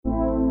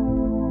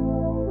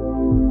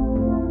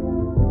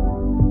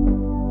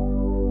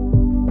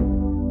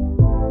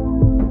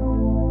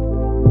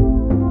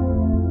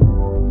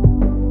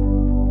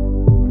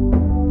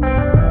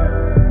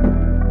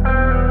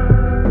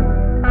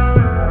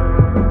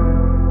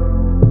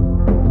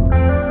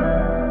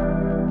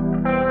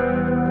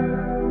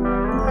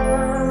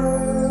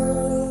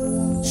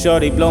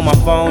Shorty blow my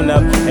phone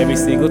up every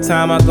single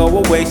time I go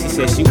away. She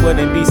said she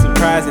wouldn't be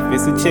surprised if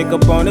it's a chick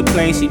up on the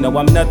plane. She know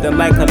I'm nothing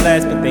like her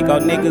last, but think all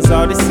niggas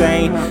all the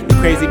same. The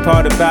crazy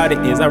part about it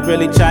is I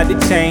really tried to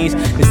change.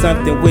 There's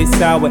something with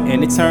sour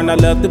and it turned I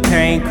love the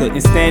pain.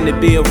 Couldn't stand to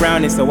be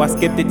around it, so I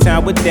skipped the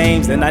time with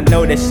dames. And I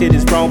know that shit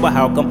is wrong, but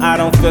how come I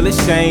don't feel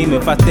ashamed?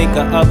 If I think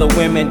of other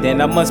women, then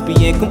I must be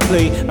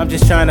incomplete. I'm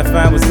just trying to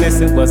find what's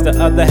missing, what's the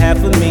other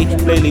half of me.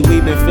 Lately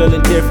we've been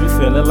feeling different,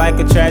 feeling like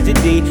a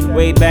tragedy.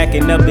 Way back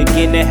in the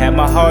beginning, had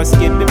my heart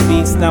skip the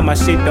beats. Now my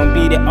shit don't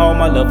beat it. All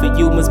my love for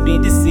you must be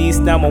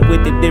deceased. Now I'm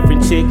with a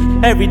different chick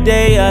every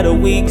day of the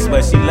week.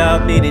 But she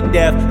love me to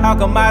death. How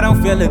come I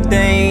don't feel a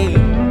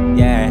thing?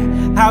 Yeah,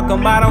 how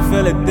come I don't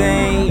feel a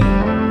thing?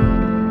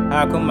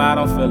 How come I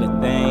don't feel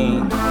a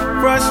thing?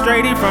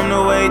 Frustrated from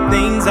the way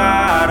things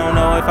are. I don't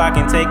know if I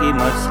can take it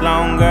much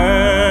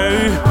longer.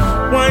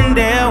 One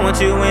day I want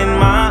you in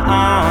my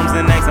arms,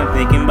 the next I'm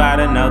thinking about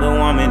another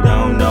woman.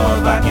 Don't know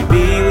if I can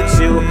be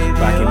with you,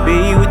 if I can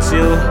be with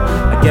you.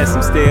 I guess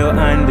I'm still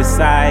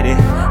undecided.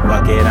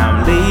 Fuck it,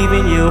 I'm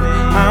leaving you,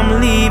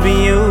 I'm leaving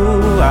you.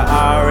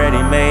 I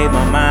already made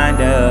my mind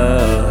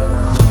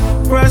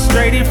up.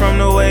 Frustrated from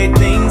the way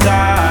things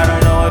are. I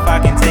don't know if I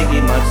can take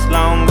it much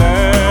longer.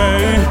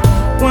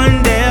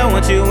 One day I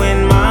want you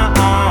in my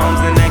arms,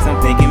 the next I'm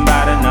thinking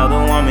about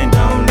another woman.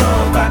 Don't know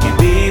if I can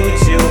be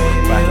with you,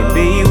 if I can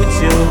be with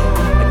you.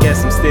 I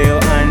guess I'm still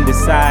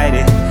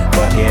undecided.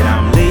 Fuck it,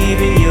 I'm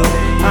leaving you,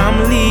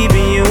 I'm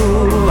leaving you.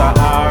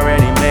 I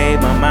already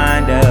made my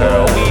mind up.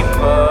 Girl, we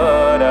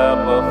put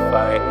up a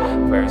fight.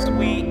 First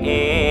we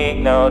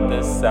ignored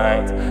the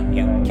signs.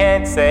 You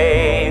can't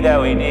say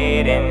that we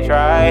didn't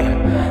try.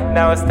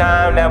 Now it's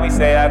time that we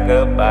say our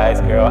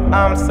goodbyes. Girl,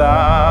 I'm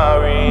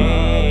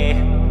sorry.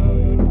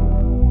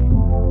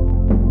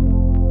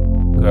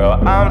 Girl,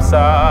 I'm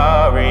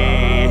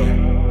sorry.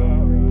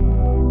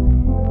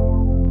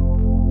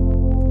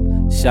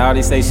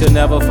 Shawty say she'll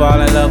never fall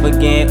in love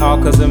again, all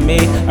cause of me.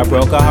 I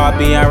broke her heart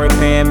beyond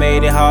repair,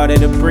 made it harder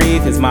to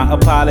breathe. It's my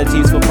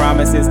apologies for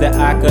promises that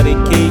I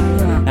couldn't keep.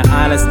 And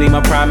honestly,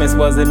 my promise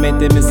wasn't meant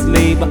to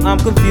mislead. But I'm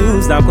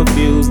confused,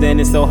 and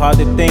it's so hard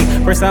to think.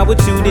 First time with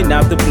you, then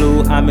out the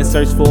blue, I'm in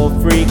search for a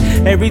freak.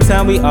 Every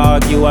time we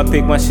argue, I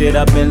pick my shit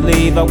up and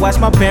leave. I watch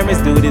my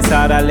parents do this,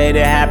 how'd I let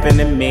it happen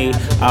to me?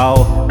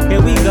 Oh,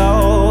 here we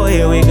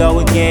go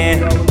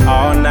again.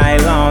 All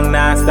night long,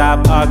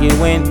 non-stop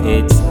arguing.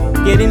 It's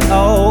getting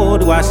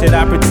old, why should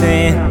I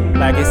pretend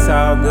like it's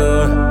all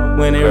good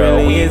when it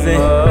really isn't?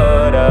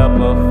 Put up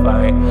a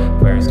fight.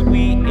 First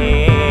we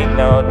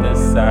ignored the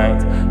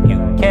signs. You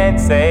can't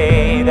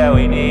say that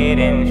we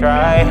didn't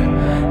try.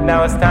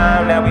 Now it's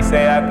time that we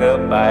say our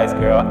goodbyes.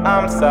 Girl,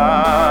 I'm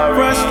sorry.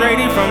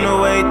 Frustrated from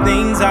the way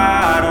things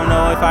are. I don't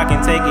know if I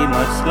can take it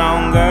much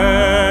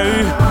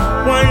longer.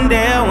 One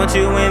day I want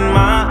you in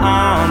my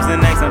arms, the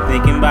next I'm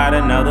thinking about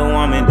another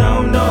woman.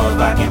 Don't know if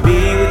I can be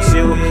with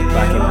you, if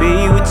I can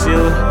be with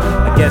you.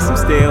 I guess I'm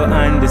still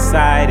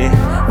undecided.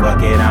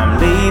 Fuck it, I'm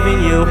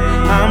leaving you,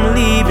 I'm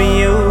leaving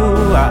you.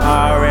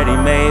 I already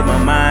made my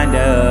mind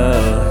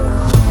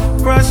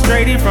up.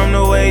 Frustrated from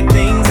the way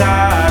things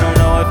are. I don't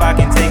know if I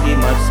can take it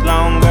much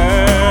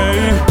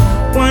longer.